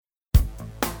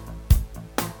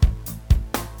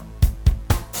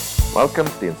Welcome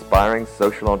to the Inspiring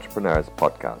Social Entrepreneurs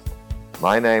podcast.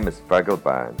 My name is Fergal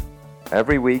Byrne.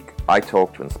 Every week, I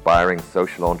talk to inspiring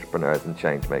social entrepreneurs and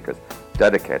changemakers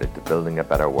dedicated to building a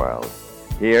better world.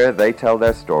 Here, they tell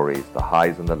their stories, the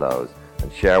highs and the lows,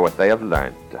 and share what they have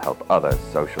learned to help other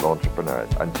social entrepreneurs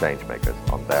and changemakers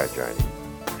on their journey.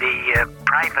 The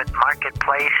private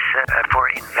marketplace for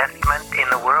investment in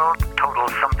the world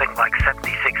totals something like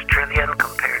 76 trillion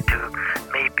compared to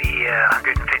maybe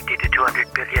 150 to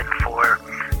 200 billion for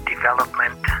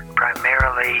development,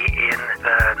 primarily in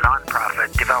the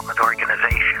non-profit development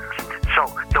organizations. So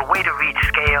the way to reach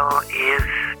scale is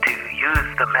to use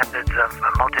the methods of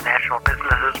multinational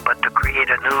businesses, but to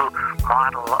create a new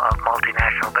model of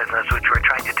multinational business, which we're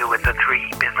trying to do with the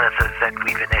three businesses that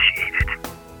we've initiated.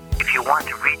 If you want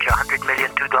to reach 100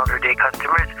 million $2 a day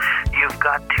customers, you've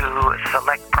got to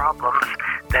select problems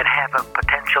that have a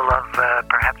potential of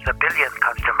perhaps 1 billion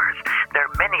customers. There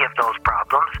are many of those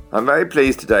problems. I'm very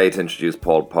pleased today to introduce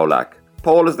Paul Polak.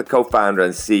 Paul is the co-founder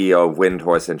and CEO of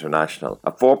Windhorse International,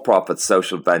 a for-profit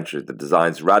social venture that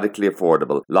designs radically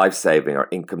affordable, life-saving or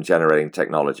income-generating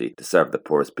technology to serve the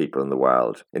poorest people in the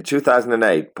world. In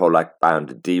 2008, Polak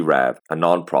founded DREV, a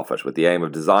non-profit with the aim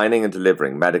of designing and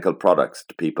delivering medical products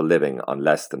to people living on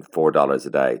less than $4 a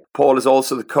day. Paul is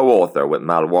also the co-author with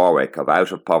Mal Warwick of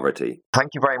Out of Poverty.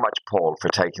 Thank you very much, Paul, for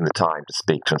taking the time to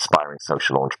speak to inspiring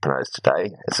social entrepreneurs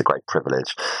today. It's a great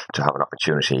privilege to have an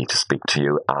opportunity to speak to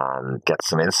you and get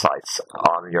some insights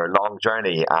on your long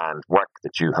journey and work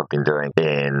that you have been doing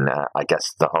in,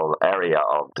 the whole area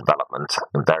of development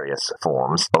in various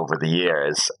forms over the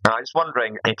years. And I was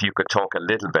wondering if you could talk a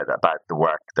little bit about the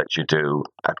work that you do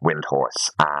at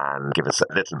Windhorse and give us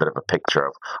a little bit of a picture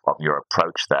of your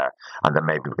approach there. And then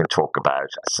maybe we can talk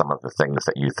about some of the things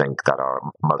that you think that are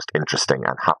most interesting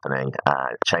and happening,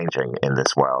 changing in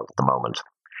this world at the moment.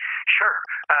 Sure.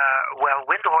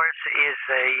 Windhorse is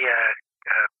a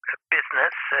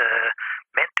business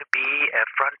meant to be a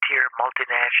frontier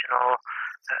multinational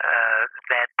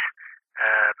that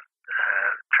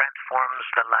transforms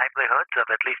the livelihoods of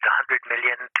at least 100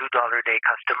 million $2 a day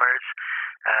customers,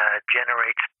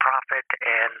 generates profit,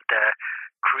 and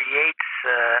creates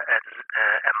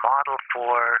a model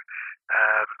for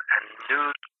a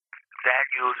new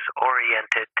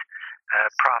values-oriented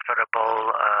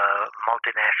profitable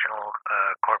multinational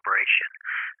corporation.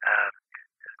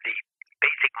 The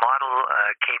basic model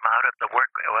came out of the work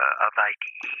of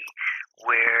IDE,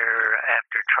 where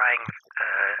after trying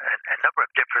a number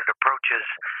of different approaches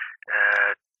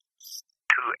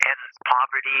to end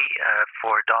poverty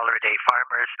for dollar-a-day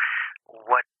farmers,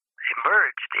 what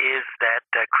emerged is that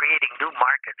creating new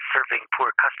markets serving poor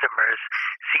customers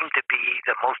seemed to be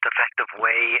the most effective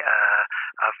way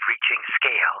of reaching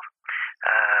scale.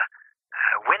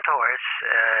 Windhorse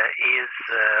is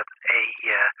a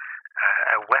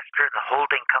Western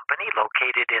holding company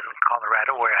located in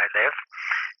Colorado, where I live.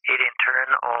 It in turn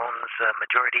owns a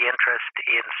majority interest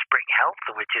in Spring Health,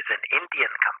 which is an Indian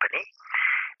company.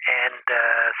 And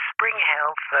Spring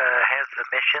Health has the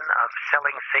mission of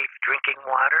selling safe drinking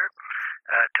water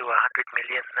to 100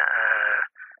 million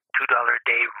 $2 a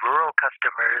day rural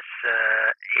customers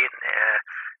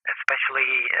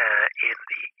especially in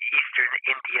the eastern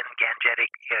Indian Gangetic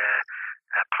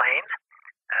plain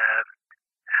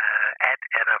at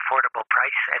an affordable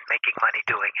price and making money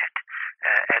doing it.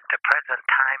 At the present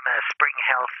time, Spring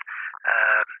Health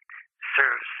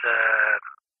serves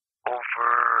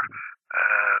over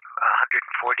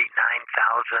 149,000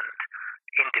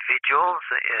 individuals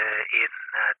in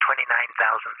 29,000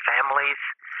 families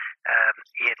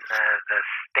in the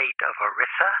state of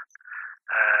Orissa,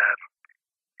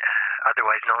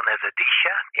 otherwise known as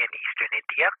Odisha in eastern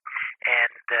India,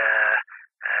 and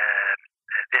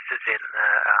this is in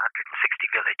 160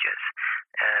 villages.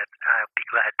 I'll be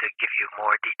glad to give you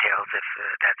more details if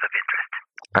that's of interest.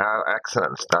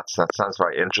 Excellent. That sounds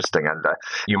very interesting. And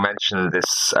you mentioned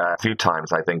this a few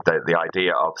times, I think, the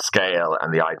idea of scale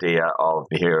and the idea of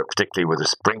here, particularly with the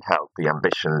Spring Health, the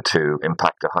ambition to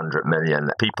impact 100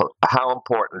 million people. How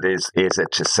important is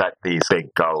it to set these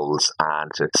big goals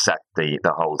and to set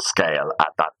the whole scale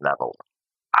at that level?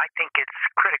 I think it's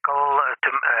critical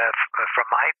from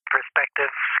my perspective.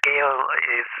 Scale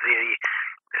is the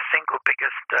single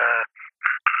biggest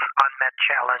unmet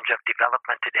challenge of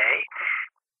development today.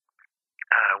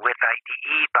 With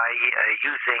IDE, by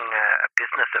using a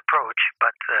business approach,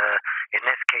 but in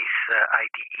this case,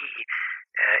 IDE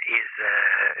is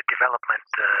a development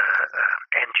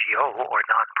NGO or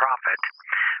nonprofit.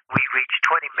 We reach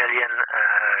 20 million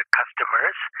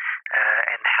customers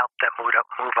and help them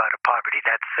move out of poverty.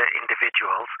 That's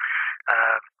individuals.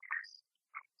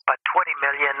 But 20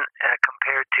 million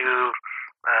compared to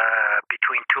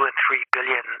between 2 and 3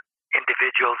 billion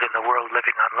individuals in the world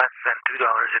living on less than $2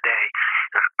 a day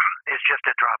is just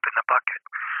a drop in the bucket.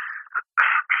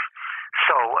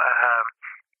 So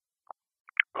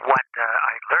what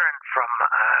I learned from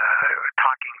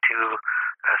talking to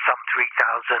some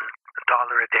 $3,000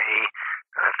 a day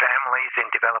families in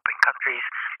developing countries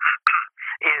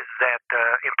is that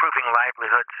improving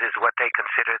livelihoods is what they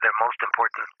consider their most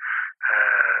important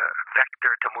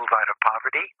vector to move out of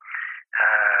poverty.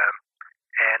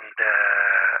 And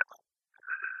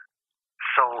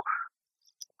so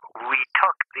we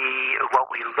took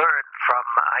what we learned from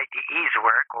IDE's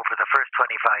work over the first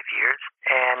 25 years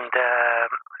and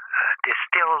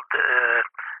distilled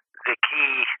the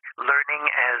key learning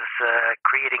as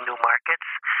creating new markets.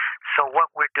 So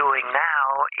what we're doing now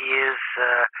is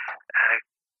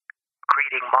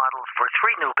creating models for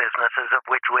 3 new businesses, of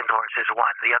which Windhorse is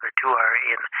one. The other 2 are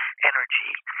in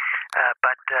energy.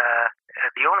 But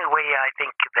the only way I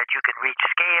think that you can reach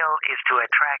scale is to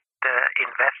attract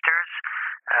investors.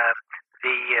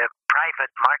 The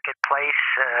private marketplace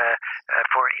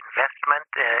for investment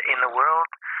in the world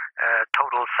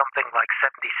totals something like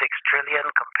 76 trillion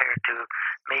compared to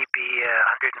maybe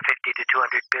 150 to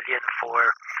 200 billion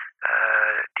for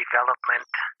development,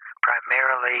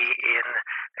 primarily in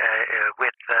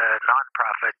with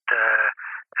non-profit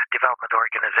development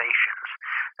organizations.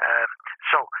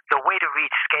 So the way to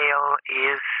reach scale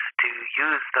is to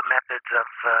use the methods of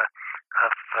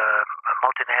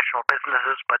multinational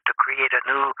businesses, but to create a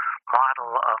new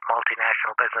model of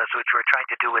multinational business, which we're trying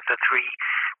to do with the 3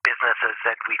 businesses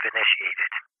that we've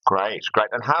initiated. Great.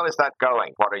 And how is that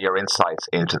going? What are your insights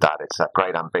into that? It's a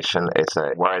great ambition. It's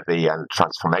a worthy and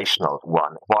transformational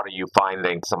one. What are you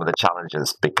finding some of the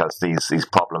challenges? Because these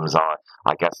problems are,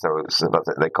 I guess,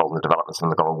 they call them developments,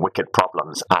 and they call them wicked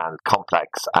problems and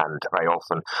complex. And very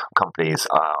often companies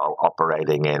are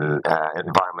operating in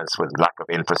environments with lack of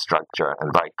infrastructure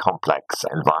and very complex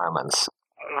environments.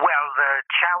 Well, the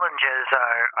challenges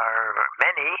are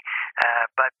many,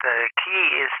 but the key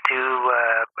is to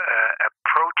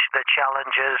approach the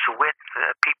challenges with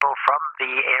people from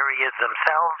the areas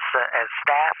themselves as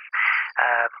staff.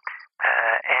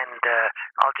 And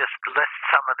I'll just list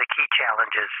some of the key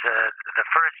challenges. The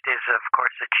first is, of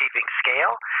course, achieving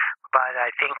scale, but I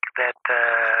think that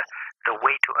the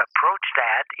way to approach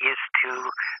that is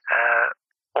to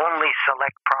only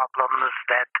select problems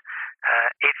that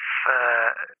if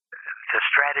the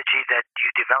strategy that you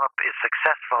develop is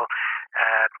successful,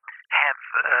 have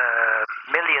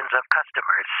millions of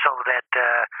customers, so that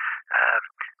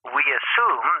we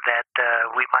assume that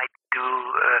we might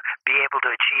be able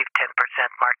to achieve 10%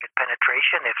 market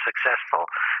penetration if successful.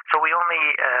 So we only,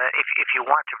 if you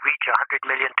want to reach 100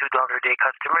 million $2 a day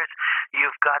customers,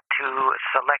 you've got to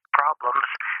select problems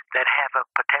that have a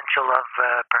potential of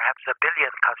perhaps 1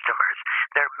 billion customers.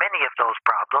 There are many of those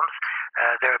problems.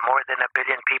 There are more than 1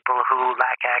 billion people who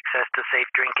lack access to safe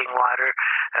drinking water,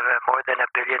 more than 1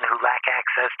 billion who lack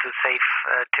access to safe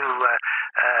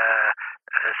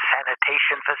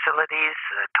sanitation facilities,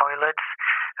 toilets,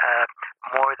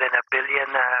 more than 1 billion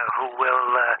who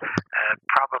will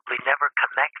probably never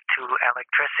connect to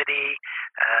electricity,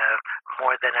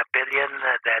 more than 1 billion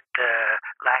that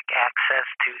lack access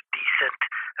to decent,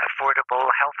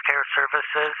 affordable healthcare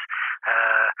services,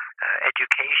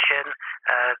 education.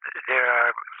 There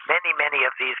are many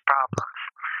of these problems.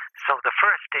 So the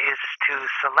first is to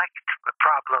select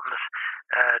problems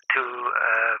to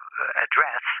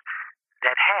address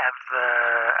that have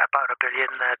about 1 billion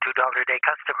 $2 a day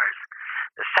customers.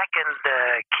 The second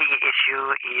key issue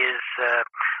is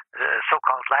the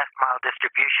so-called last mile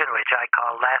distribution, which I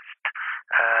call last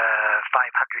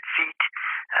 500 feet.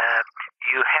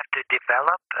 You have to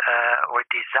develop or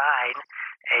design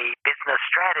a business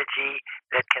strategy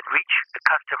that can reach the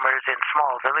customers in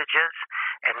small villages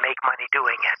and make money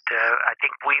doing it. I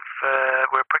think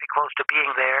we're pretty close to being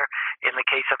there in the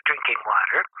case of drinking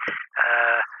water.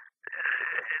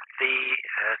 The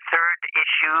third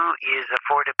issue is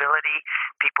affordability.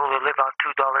 People who live on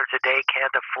 $2 a day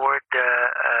can't afford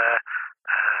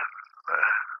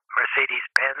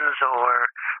Mercedes-Benz or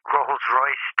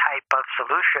Rolls-Royce type of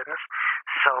solutions.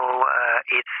 So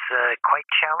it's quite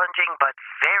challenging, but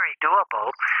very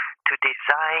doable to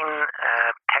design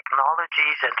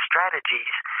technologies and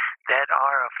strategies that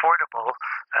are affordable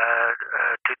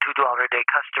to $2 a day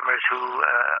customers who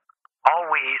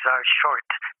always are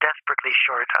desperately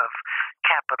short of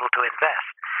capital to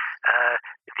invest.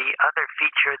 The other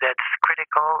feature that's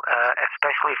critical,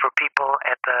 especially for people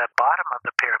at the bottom of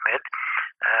the pyramid,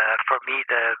 for me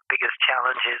the biggest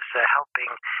challenge is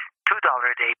helping $2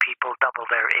 a day people double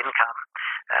their income,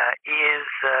 is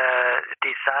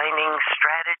designing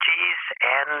strategies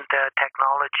and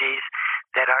technologies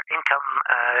that are income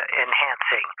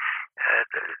enhancing.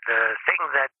 The thing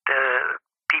that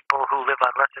people who live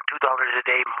on less than $2 a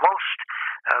day most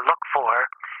look for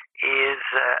is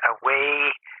a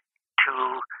way to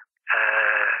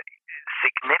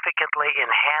significantly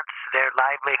enhance their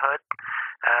livelihood.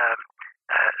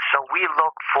 So we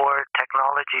look for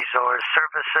technologies or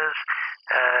services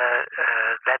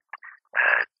that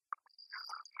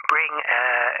bring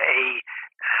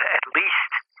at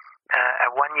least a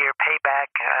 1-year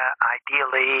payback.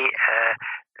 Ideally,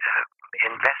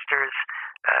 investors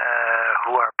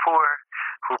who are poor,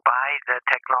 who buy the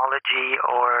technology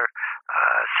or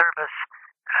service,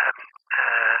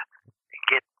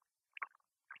 get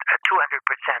a 200%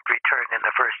 return in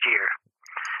the first year.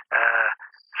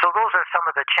 So those are some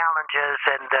of the challenges,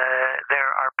 and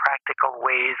there are practical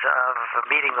ways of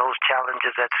meeting those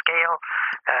challenges at scale,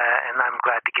 and I'm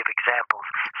glad to give examples.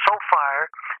 So far,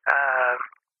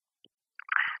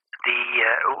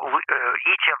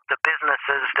 each of the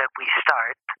businesses that we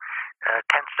start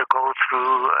tends to go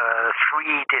through 3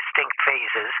 distinct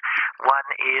phases. One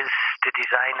is to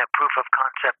design a proof of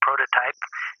concept prototype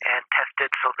and test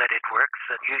it so that it works,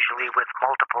 and usually with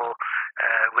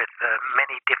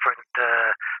many different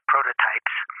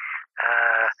prototypes.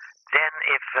 Then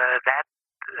if that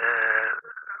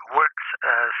works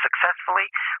successfully,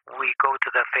 we go to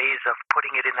the phase of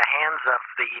putting it in the hands of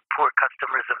the poor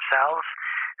customers themselves,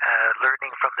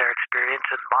 learning from their experience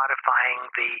and modifying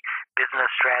the business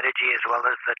strategy as well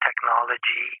as the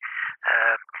technology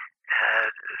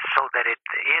so that it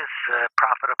is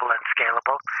profitable and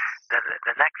scalable.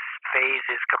 The next phase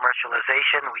is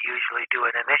commercialization. We usually do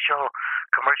an initial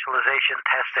commercialization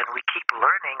test, and we keep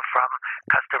learning from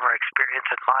customer experience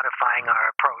and modifying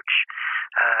our approach,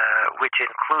 which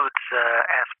includes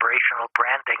aspirational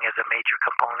branding as a major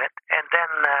component. And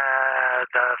then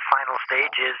the final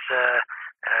stage is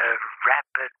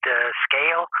rapid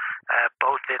scale,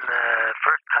 both in the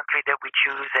first country that we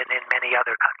choose and in many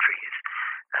other countries.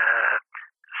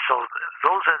 So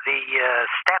those are the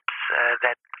steps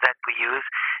that we use,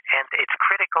 and it's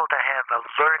critical to have a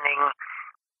learning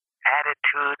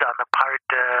attitude on the part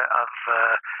of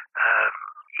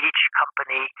each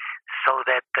company so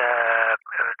that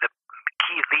the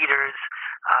key leaders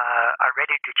are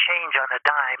ready to change on a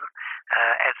dime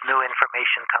as new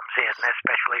information comes in,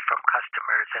 especially from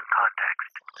customers and context.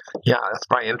 Yeah, that's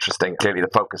very interesting. Clearly, the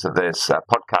focus of this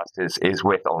podcast is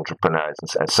with entrepreneurs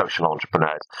and social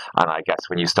entrepreneurs. And I guess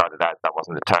when you started out, that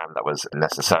wasn't a term that was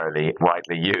necessarily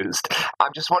widely used.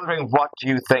 I'm just wondering, what do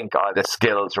you think are the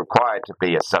skills required to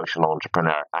be a social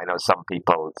entrepreneur? I know some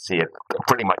people see it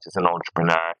pretty much as an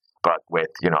entrepreneur, but with,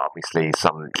 obviously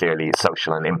some clearly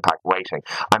social and impact weighting.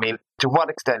 I mean, to what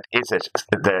extent is it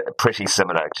pretty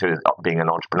similar to being an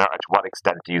entrepreneur? To what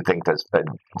extent do you think there's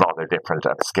rather different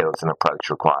skills and approach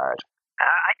required?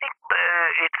 I think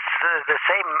it's the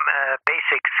same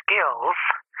basic skills,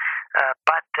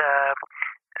 but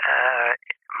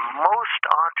most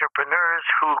entrepreneurs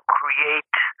who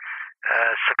create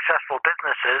successful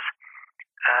businesses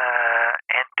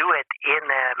and do it in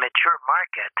a mature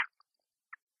market,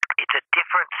 it's a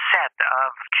different set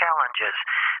of challenges,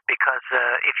 because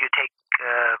if you take,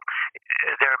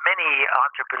 there are many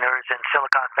entrepreneurs in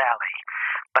Silicon Valley,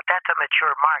 but that's a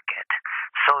mature market.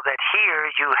 So that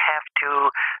here you have to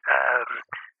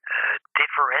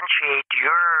differentiate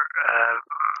your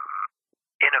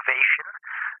innovation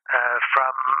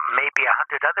from maybe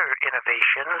 100 other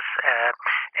innovations,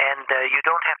 and you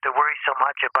don't have to worry so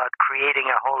much about creating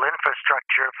a whole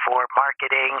infrastructure for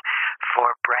marketing,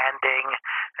 for branding,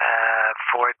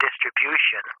 for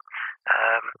distribution.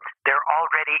 There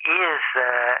already is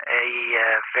a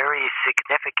very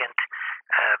significant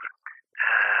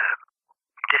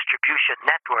distribution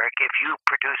network. If you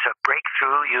produce a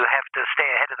breakthrough, you have to stay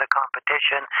ahead of the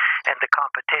competition, and the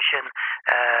competition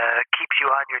keeps you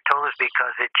on your toes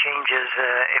because it changes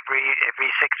every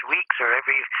 6 weeks or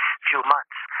every few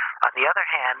months. On the other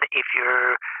hand, if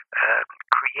you're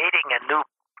creating a new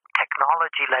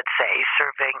technology, let's say,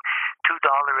 serving $2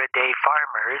 a day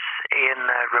farmers in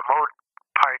a remote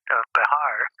part of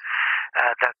Bihar,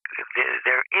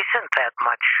 there isn't that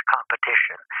much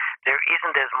competition. There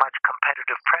isn't as much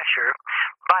competitive pressure,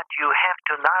 but you have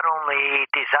to not only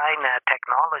design a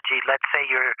technology, let's say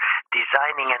you're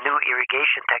designing a new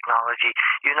irrigation technology,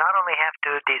 you not only have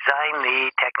to design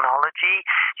the technology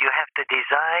you have to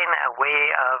design a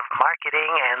way of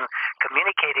marketing and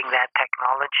communicating that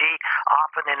technology,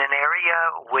 often in an area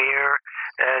where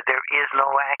there is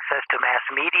no access to mass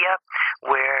media,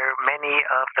 where many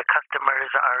of the customers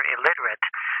are illiterate.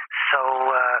 So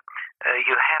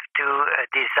you have to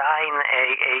design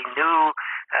a new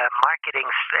marketing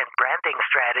and branding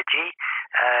strategy.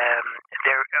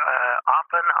 There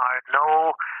often are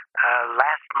no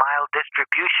last mile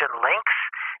distribution links,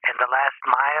 and the last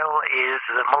mile is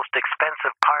the most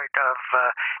expensive part of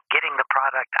getting the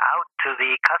product out to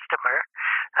the customer.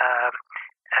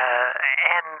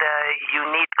 And you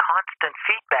need constant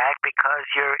feedback because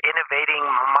you're innovating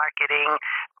marketing,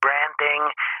 branding,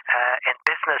 and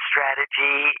business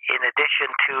strategy in addition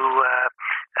to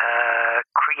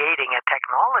creating a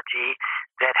technology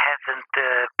that hasn't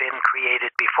been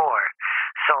created before.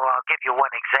 So I'll give you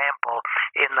one example.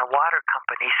 In the water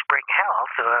company Spring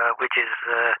Health, which is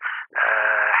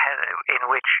in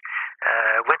which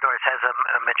Windhorse has a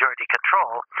majority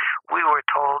control, we were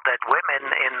told that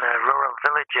women in the rural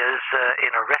villages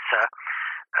in Orissa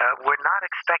were not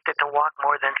expected to walk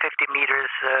more than 50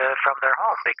 meters from their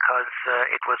home because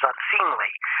it was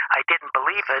unseemly. I didn't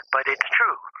believe it, but it's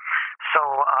true. So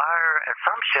our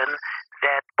assumption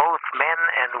that both men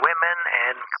and women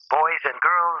and boys and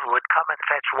girls would come and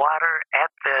fetch water at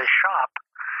the shop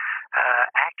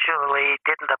actually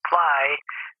didn't apply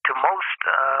to most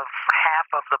of half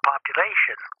of the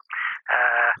population.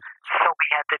 So we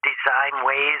had to design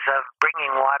ways of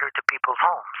bringing water to people's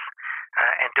homes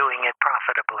and doing it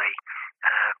profitably.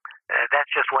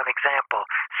 That's just one example.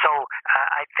 So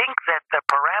I think that the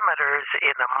parameters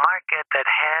in a market that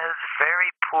has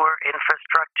very poor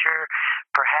infrastructure,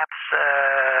 perhaps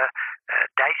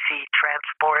dicey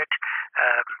transport,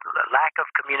 lack of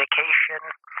communication,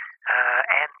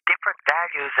 and different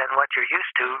values than what you're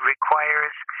used to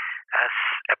requires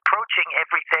approaching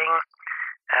everything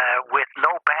with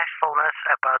no bashfulness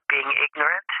about being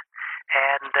ignorant,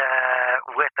 and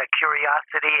with a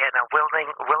curiosity and a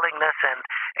willingness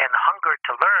and hunger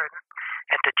to learn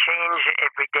and to change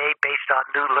every day based on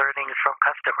new learnings from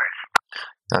customers.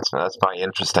 That's very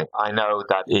interesting. I know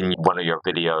that in one of your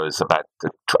videos about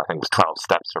I think it was 12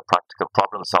 steps for practical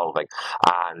problem solving,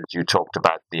 and you talked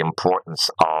about the importance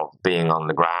of being on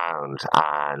the ground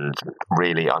and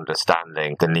really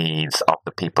understanding the needs of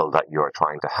the people that you're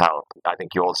trying to help. I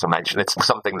think you also mentioned it's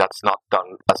something that's not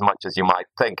done as much as you might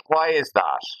think. Why is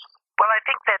that? Well, I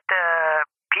think that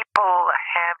people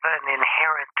have an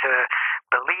inherent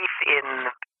belief in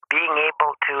being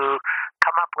able to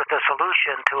come up with a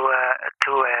solution to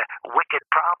a wicked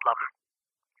problem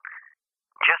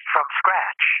just from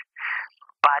scratch.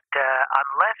 But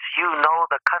unless you know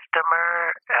the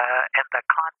customer and the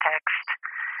context,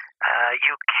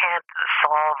 you can't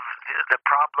solve the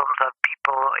problems of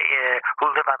people who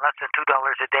live on less than $2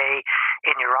 a day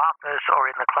in your office or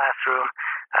in the classroom.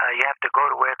 You have to go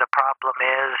to where the problem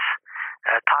is,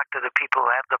 talk to the people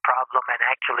who have the problem, and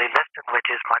actually listen, which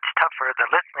is much tougher. The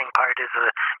listening part is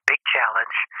a big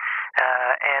challenge.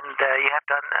 And you have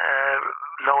to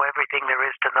know everything there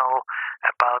is to know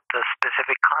about the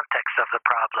specific context of the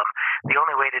problem. The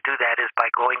only way to do that is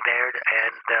by going there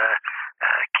and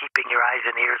keeping your eyes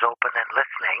and ears open and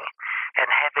listening and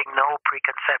having no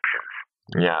preconceptions.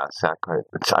 Yeah, exactly.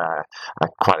 It's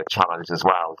quite a challenge as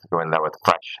well to go in there with a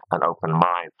fresh and open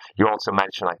mind. You also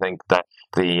mentioned, I think, that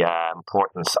the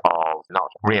importance of not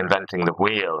reinventing the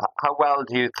wheel. How well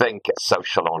do you think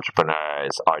social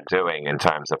entrepreneurs are doing in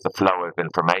terms of the flow of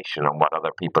information on what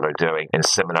other people are doing in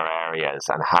similar areas,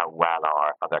 and how well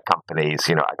are other companies,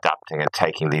 adapting and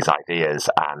taking these ideas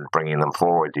and bringing them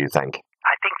forward, do you think?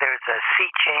 I think there's a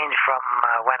sea change from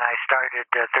when I started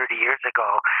 30 years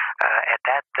ago. At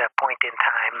that point in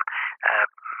time,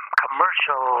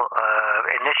 commercial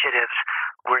initiatives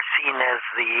were seen as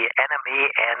the enemy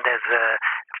and as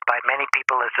by many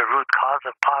people as the root cause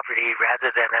of poverty rather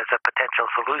than as a potential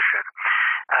solution.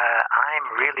 I'm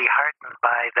really heartened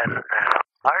by the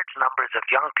large numbers of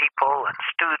young people and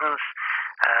students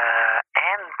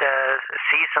and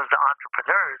seasoned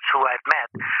entrepreneurs who I've met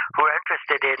who are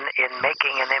interested in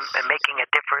making a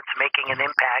difference, making an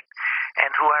impact, and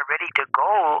who are ready to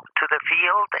go to the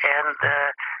field and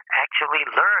actually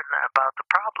learn about the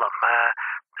problem.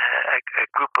 A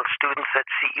group of students at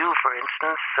CU, for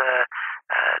instance,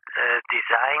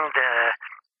 designed a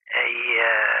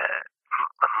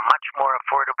much more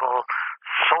affordable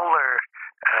solar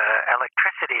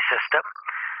electricity system.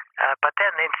 But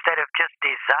then instead of just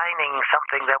designing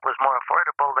something that was more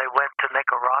affordable, they went to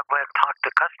Nicaragua and talked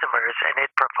to customers, and it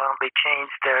profoundly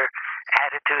changed their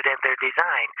attitude and their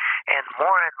design. And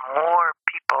more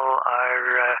people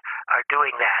are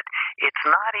doing that. it's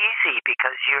not easy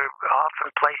because you're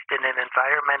often placed in an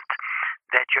environment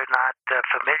that you're not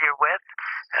familiar with.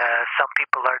 Some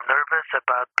people are nervous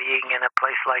about being in a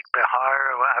place like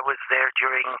Bihar. I was there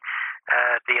during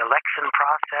the election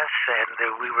process,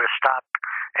 and we were stopped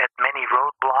at many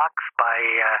roadblocks by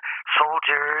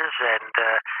soldiers and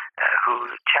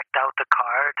who checked out the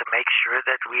car to make sure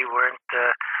that we weren't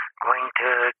going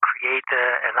to create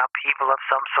an upheaval of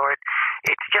some sort.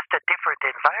 It's just a different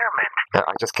environment. Yeah,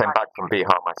 I just came back from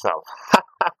Bihar myself.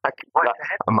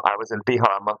 I was in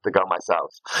Bihar a month ago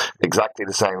myself. Exactly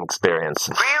the same experience.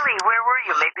 Really? Where were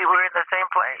you? Maybe we're in the same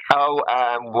place.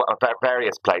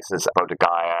 Various places. Bodh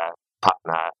Gaya,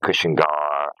 Patna,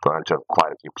 Kushingar, went to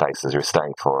quite a few places. We were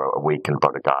staying for a week in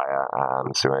Bodh Gaya,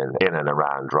 so we were in and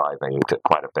around driving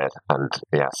quite a bit. And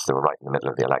yes, they were right in the middle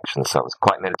of the election, so it was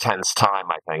quite an intense time,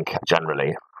 I think,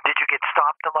 generally. Did you get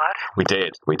stopped a lot? We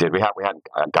did. We had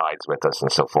guides with us and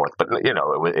so forth, but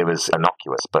it was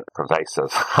innocuous but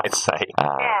pervasive, I'd say.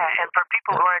 Yeah, and for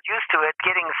people who aren't used to it,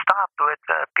 getting stopped with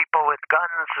people with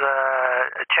guns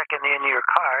checking in your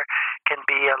car can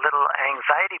be a little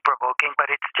anxiety provoking,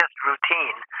 but it's just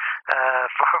routine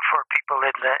for people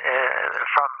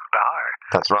from Bihar.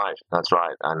 That's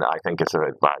right, and I think it's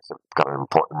got an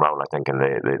important role. I think in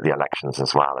the elections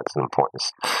as well. It's an important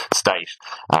state.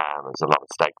 There's a lot at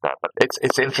stake there, but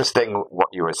it's interesting what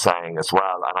you were saying as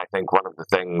well. And I think one of the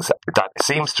things that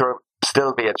seems to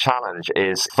still be a challenge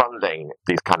is funding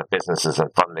these kind of businesses and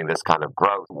funding this kind of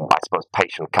growth. I suppose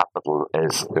patient capital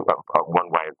is one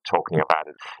way of talking about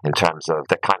it in terms of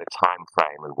the kind of time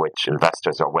frame in which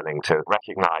investors are willing to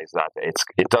recognize that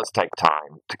it does take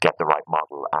time to get the right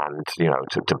model and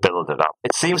to build it up.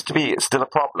 It seems to be still a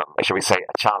problem, shall we say,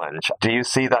 a challenge. Do you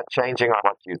see that changing, or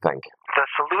what do you think? The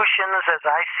solutions, as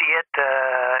I see it,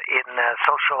 in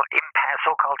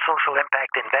so-called social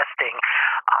impact investing,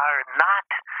 are not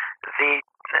the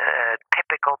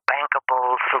typical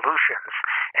bankable solutions.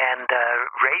 And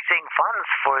raising funds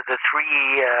for the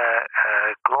three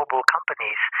global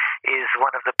companies is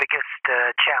one of the biggest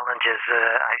challenges.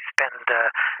 I spend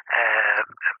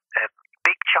a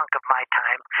big chunk of my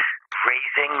time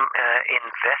raising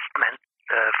investment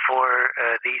for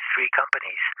these three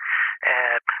companies.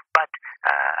 But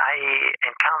I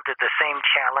encountered the same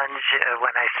challenge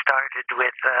when I started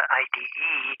with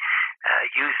IDE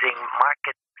using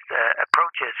market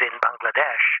approaches in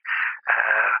Bangladesh.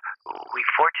 We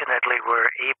fortunately were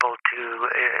able to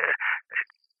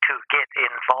get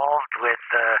involved with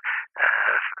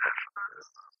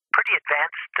pretty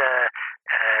advanced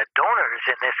donors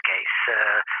in this case,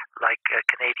 like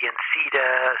Canadian CEDA,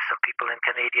 some people in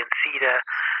Canadian CEDA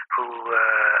who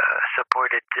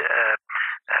supported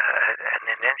an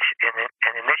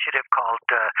initiative called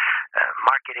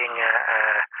Marketing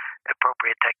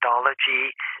Appropriate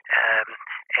Technology,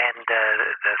 and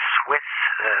the Swiss,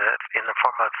 in the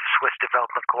form of Swiss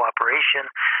Development Cooperation,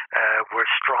 were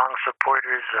strong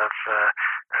supporters of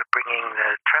bringing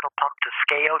the treadle pump to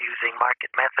scale using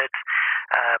market methods.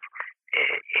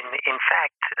 In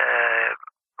fact,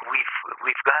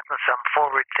 we've gotten some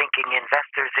forward-thinking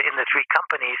investors in the three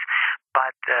companies,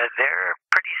 but they're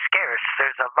pretty scarce.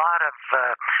 There's a lot of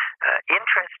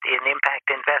interest in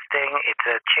impact investing. It's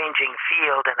a changing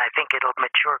field, and I think it'll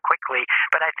mature quickly.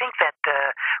 But I think that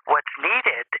what's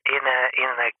needed in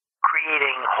a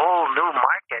creating whole new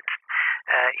markets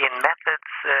in methods,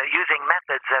 using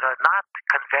methods that are not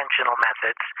conventional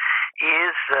methods,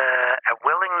 is a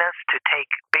willingness to take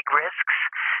big risks,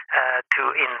 to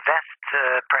invest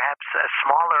perhaps a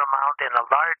smaller amount in a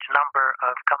large number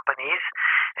of companies,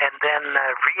 and then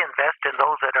reinvest in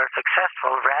those that are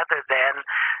successful, rather than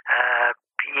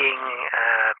being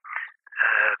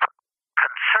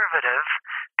conservative,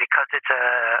 because it's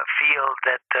a field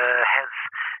that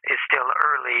is still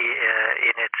early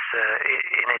in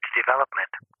its development.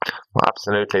 Well,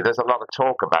 absolutely. There's a lot of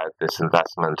talk about this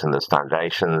investment, and there's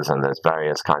foundations, and there's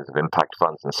various kinds of impact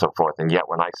funds and so forth. And yet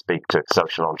when I speak to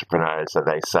social entrepreneurs,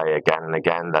 they say again and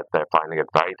again that they're finding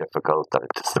it very difficult, that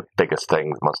it's the biggest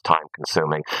thing, most time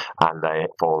consuming, and they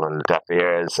fall on deaf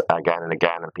ears again and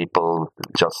again, and people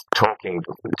just talking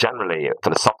generally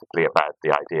philosophically about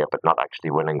the idea, but not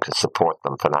actually willing to support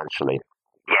them financially.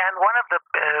 Yeah, and one of the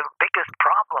biggest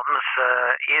problems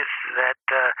is that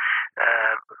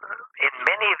in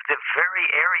many of the very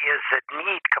areas that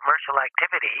need commercial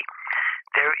activity,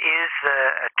 there is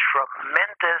a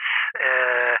tremendous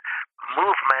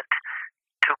movement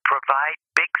to provide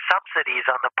big subsidies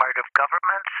on the part of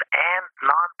governments and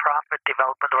non-profit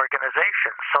development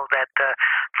organizations. So that,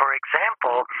 for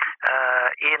example,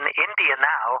 in India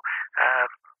now,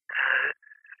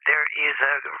 there is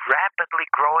a rapidly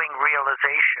growing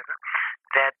realization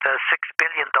that $6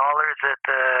 billion that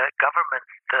the government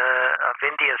of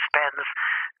India spends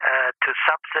to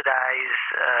subsidize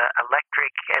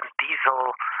electric and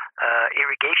diesel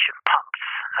irrigation pumps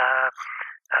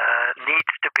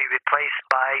needs to be replaced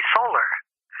by solar.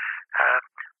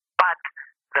 But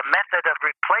the method of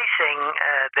replacing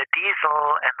the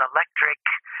diesel and electric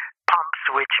pumps,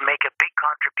 which make a big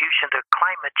contribution to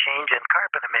climate change and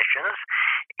carbon emissions,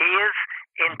 is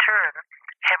in turn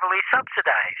heavily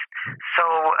subsidized. So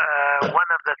one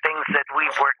of the things that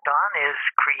we've worked on is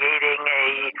creating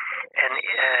a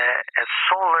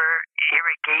solar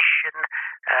irrigation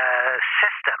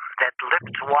system that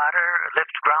lifts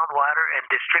groundwater and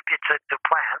distributes it to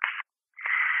plants.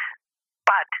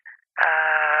 But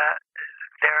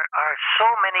there are so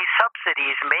many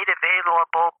subsidies made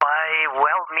available by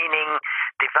well-meaning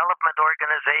development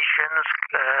organizations,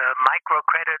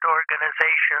 microcredit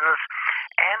organizations,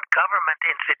 and government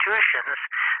institutions.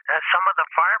 Some of the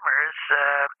farmers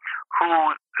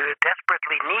who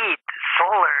desperately need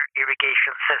solar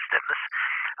irrigation systems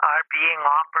are being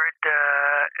offered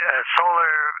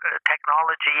solar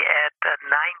technology at a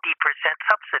 90%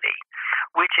 subsidy,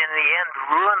 which in the end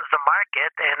ruins the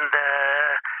market and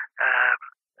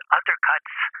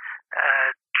undercuts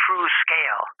true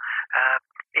scale.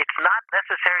 It's not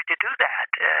necessary to do that.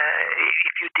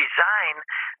 If you design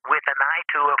with an eye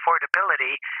to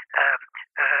affordability,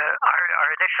 our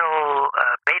initial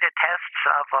beta tests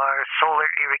of our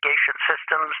solar irrigation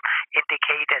systems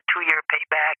indicate a 2-year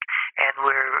payback, and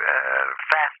we're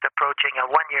fast approaching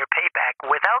a 1-year payback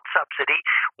without subsidy,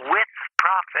 with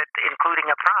profit,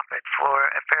 including a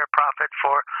fair profit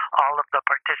for all of the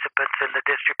participants in the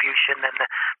distribution and the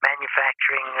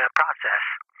manufacturing process.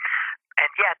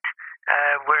 And yet,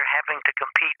 we're having to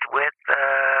compete with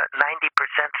 90%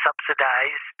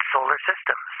 subsidized solar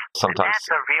systems. Sometimes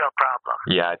that's a real problem.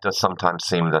 Yeah, it does sometimes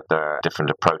seem that there are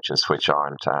different approaches which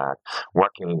aren't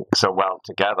working so well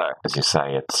together. As you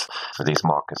say, it's for these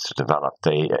markets to develop,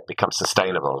 they become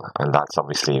sustainable, and that's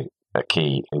obviously a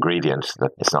key ingredient.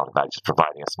 That it's not about just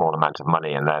providing a small amount of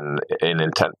money and then in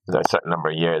a certain number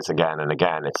of years again and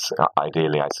again. It's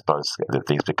ideally, I suppose, that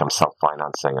these become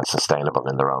self-financing and sustainable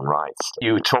in their own rights.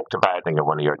 You talked about, I think in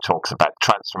one of your talks, about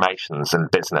transformations in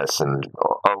business and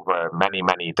over many,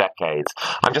 many decades.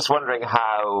 I'm just wondering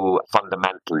how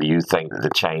fundamental you think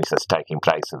the change that's taking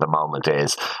place at the moment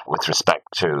is with respect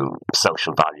to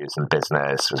social values in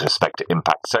business, with respect to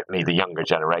impact. Certainly the younger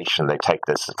generation, they take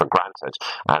this for granted,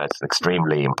 and it's an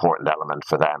extremely important element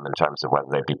for them in terms of whether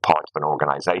they be part of an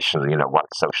organization, what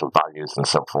social values and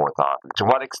so forth are. To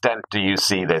what extent do you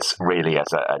see this really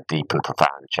as a deep and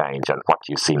profound change, and what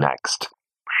do you see next?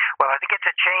 Well, I think it's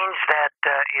a change that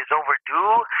is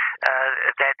overdue,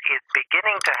 that is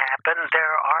beginning to happen.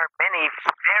 There are many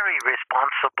very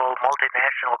responsible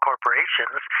multinational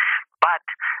corporations, but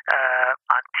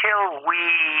until we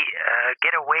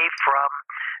get away from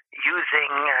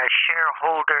using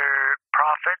shareholder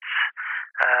profits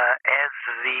as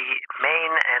the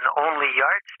main and only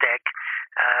yardstick,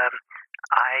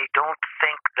 I don't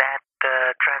think that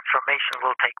transformation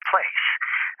will take place.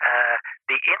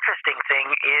 The interesting thing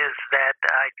is that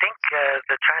I think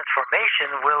the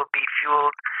transformation will be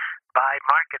fueled by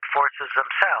market forces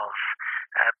themselves.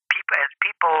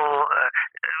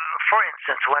 For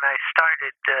instance, when I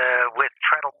started with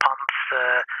treadle pumps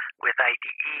with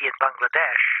IDE in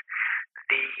Bangladesh,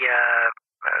 the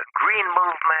green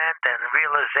movement and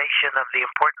realization of the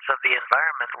importance of the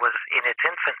environment was in its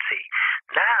infancy.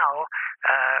 Now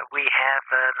we have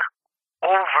an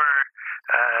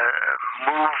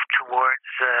move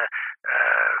towards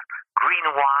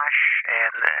greenwash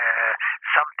and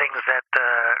some things that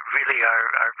really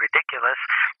are ridiculous.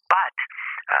 But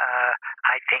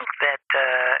I think that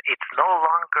it's no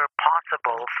longer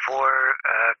possible for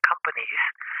companies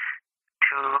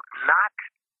to not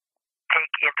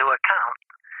take into account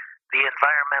the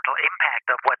environmental impact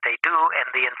of what they do and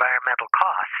the environmental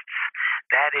costs.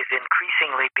 That is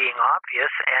increasingly being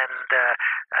obvious, and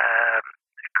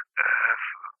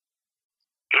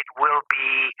it will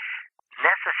be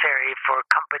necessary for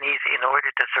companies, in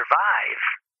order to survive,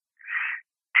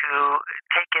 to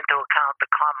take into account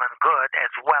the common good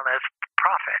as well as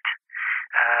profit.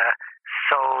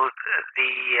 So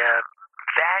the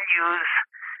values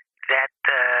that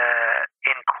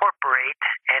incorporate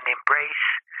and embrace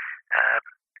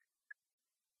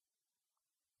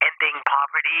ending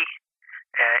poverty,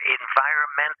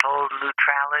 environmental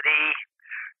neutrality,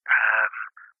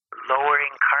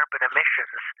 lowering carbon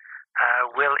emissions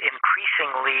will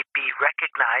increasingly be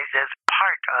recognized as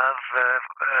part of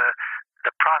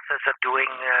the process of doing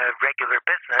regular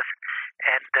business.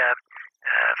 And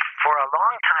For a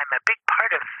long time, a big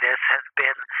part of this has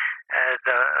been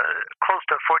the close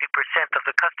to 40% of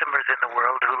the customers in the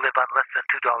world who live on less than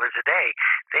 $2 a day.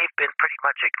 They've been pretty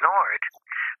much ignored.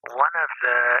 One of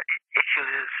the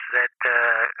issues that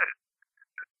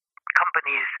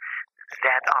companies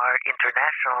that are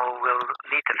international will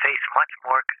need to face much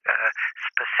more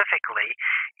specifically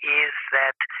is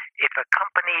that if a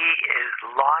company is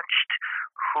launched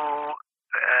who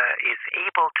is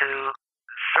able to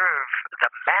serve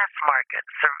the mass market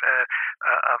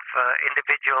of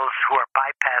individuals who are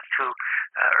bypassed who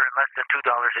earn less than $2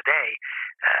 a day,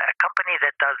 a company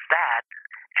that does that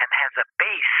and has a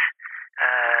base,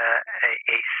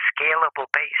 a scalable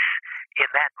base in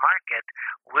that market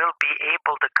will be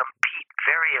able to compete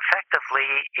very effectively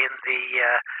in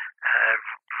the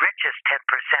richest 10%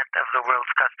 of the world's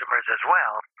customers as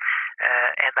well.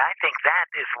 And I think that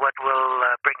is what will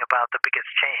bring about the biggest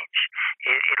change.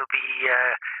 It'll be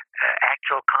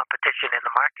actual competition in the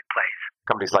marketplace.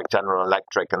 Companies like General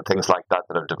Electric and things like that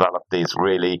have developed these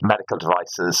really medical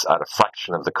devices at a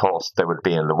fraction of the cost they would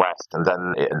be in the West. And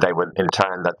then they would, in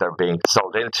turn, that they're being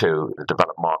sold into the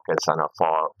developed markets and are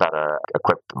far better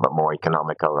equipped, but more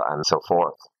economical and so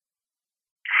forth.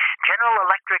 General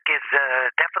Electric is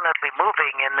definitely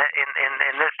moving in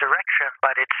this direction,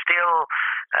 but it's still,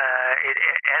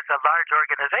 as a large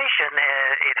organization,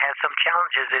 it has some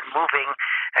challenges in moving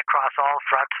across all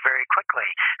fronts very quickly.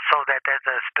 So that, as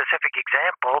a specific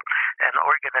example, an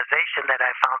organization that I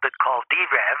founded called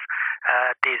DREV,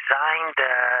 designed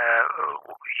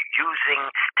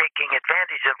taking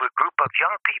advantage of a group of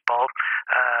young people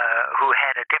who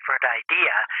had a different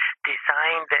idea,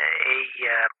 designed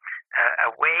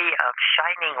a way of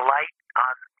shining light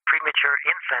on premature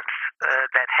infants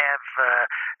that have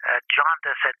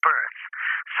jaundice at birth.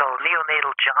 So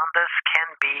neonatal jaundice can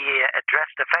be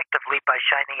addressed effectively by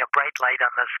shining a bright light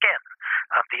on the skin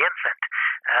of the infant.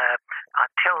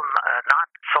 Until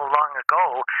not so long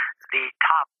ago, the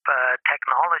top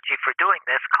technology for doing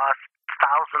this cost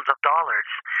thousands of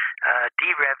dollars.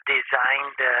 DREV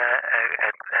designed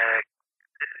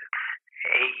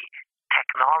a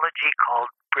technology called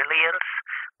Brilliance,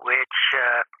 which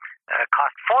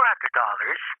cost $400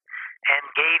 and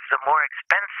gave the more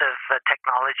expensive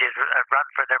technologies a run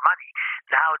for their money.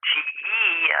 Now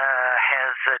GE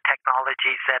has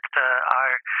technologies that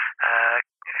are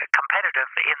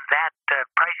competitive in that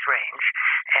price range,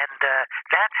 and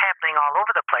that's happening all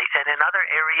over the place. And in other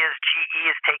areas,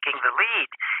 GE is taking the lead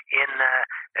in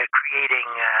creating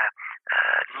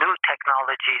new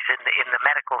technologies in the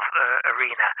medical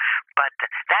arena. But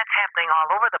that's happening all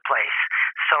over the place.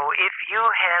 So if you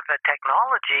have a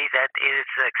technology that is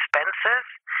expensive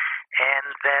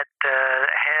and that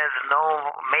has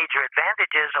no major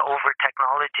advantages over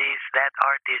technologies that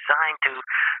are designed to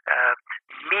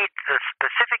meet the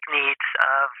specific needs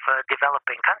of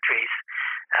developing countries,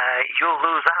 you'll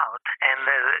lose out. And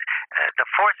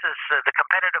the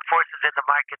competitive forces in the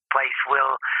marketplace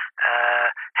will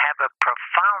have a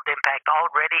profound impact,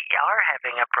 already are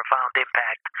having a profound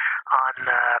impact on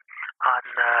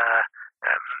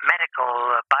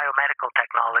biomedical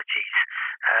technologies.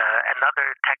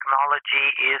 Another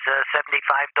technology is a $75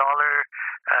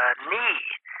 knee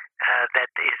that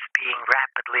is being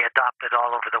rapidly adopted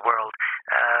all over the world.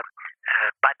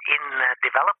 But in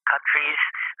developed countries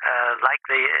like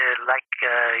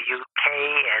UK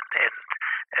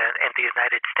and the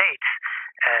United States,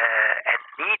 a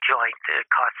knee joint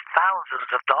costs thousands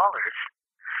of dollars.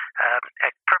 A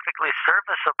perfectly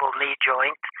serviceable knee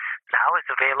joint now is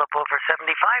available for $75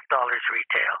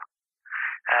 retail.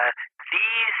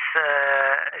 These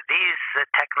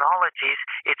technologies,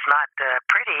 it's not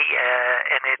pretty,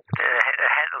 and it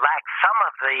lacks some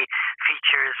of the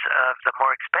features of the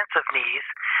more expensive knees,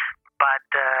 but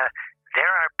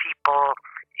there are people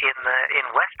in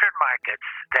Western markets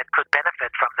that could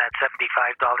benefit from that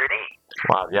 $75 knee.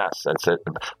 Well, yes, it's a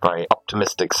very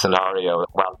optimistic scenario,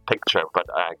 well picture, but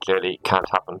clearly can't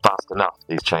happen fast enough.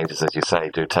 These changes, as you say,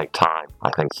 do take time.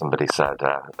 I think somebody said,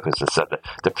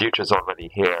 the future's already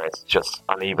here, it's just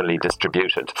unevenly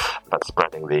distributed, but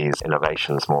spreading these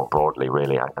innovations more broadly,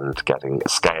 really, and getting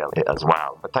scale as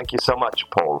well. But thank you so much,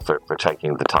 Paul, for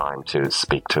taking the time to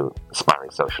speak to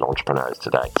aspiring social entrepreneurs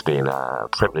today. It's been a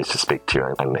privilege to speak to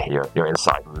you and hear your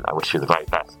insight, and I wish you the very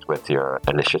best with your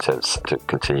initiatives to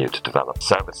continue to develop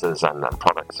services and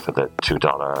products for the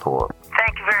 $2 poor.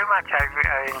 Thank you very much.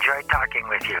 I enjoyed talking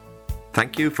with you.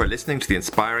 Thank you for listening to the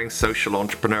Inspiring Social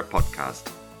Entrepreneur podcast.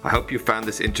 I hope you found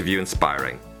this interview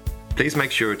inspiring. Please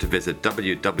make sure to visit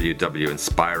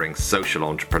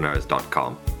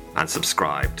www.inspiringsocialentrepreneurs.com and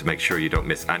subscribe to make sure you don't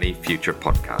miss any future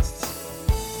podcasts.